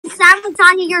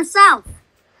sabotaging yourself.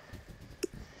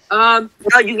 No,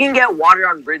 you can get water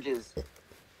on bridges.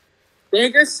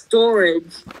 Bigger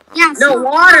storage. Yes. No,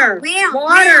 water. Rail.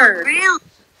 Water. Rail.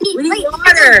 We need Wait,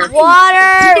 water.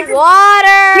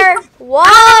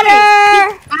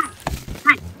 Water.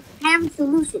 I have a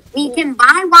solution. We can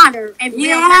buy water and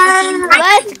we'll have the same price.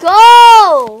 Let's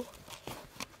go.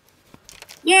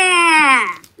 Yeah.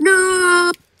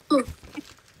 No.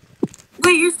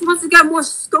 Wait, you're supposed to get more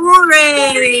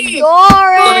storage.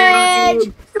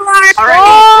 Storage. Storage. Alright,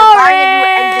 we're buying a new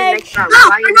engine Storage. next round. No, We're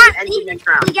buying we're a not new engine needing next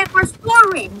round. to get more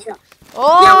storage.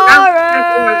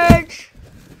 Orange.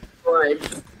 Storage.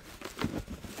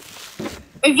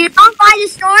 If you don't buy the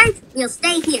storage, we'll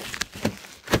stay here.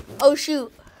 Oh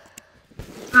shoot.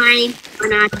 Fine. We're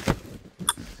not.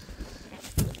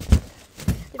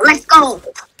 Let's go.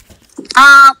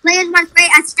 Players must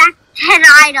create a stack 10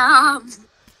 items.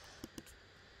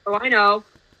 Oh, I know.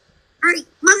 Alright,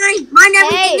 mine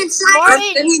everything Hey, inside. Martin.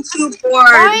 I'm getting too bored.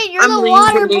 Martin, you're I'm the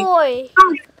water leaving. boy.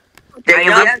 There you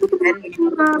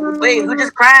go. Wait, who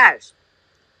just crashed?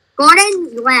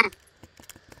 Gordon left.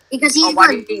 Because he Oh, why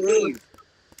was did he leave?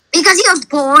 because he was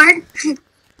bored.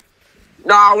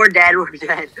 No, we're dead. We're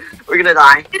dead. We're gonna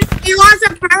die. He lost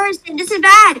a person. This is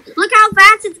bad. Look how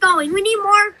fast it's going. We need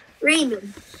more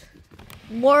Raymond.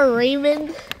 More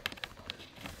Raymond.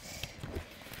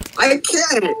 I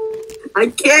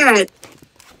can't.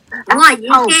 What? You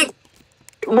Oh. can't.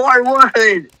 More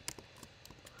wood.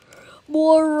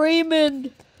 More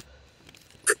Raymond.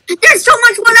 There's so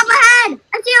much wood up ahead.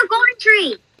 I see a golden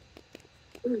tree.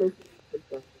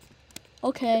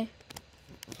 Okay.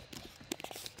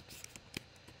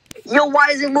 Yo, why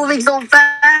is it moving so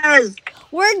fast?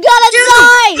 We're gonna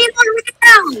die. Keep on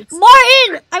rounds.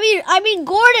 Martin. I mean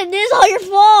Gordon. This is all your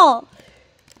fault.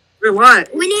 Wait, what?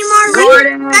 We need more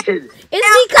Gordon. It's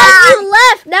because you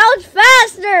left. Now it's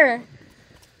faster.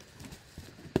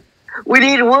 We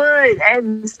need wood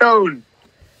and stone.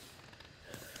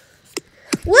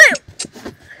 What?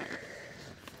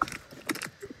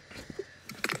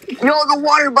 Yo, the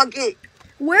water bucket.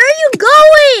 Where are you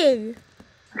going?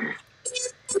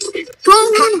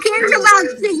 Who cares about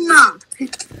Sigma?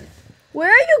 Where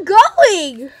are you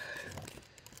going?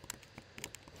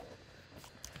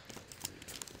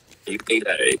 Okay,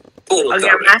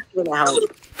 I'm asking now.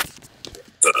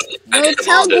 No,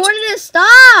 tell Gordon to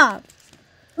stop.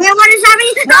 Wait, what is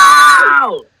happening? No!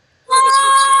 No!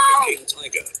 Oh,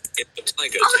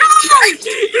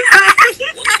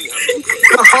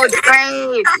 Oh,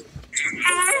 train!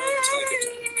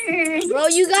 Bro,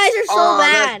 you guys are so Oh,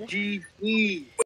 bad. that's GG.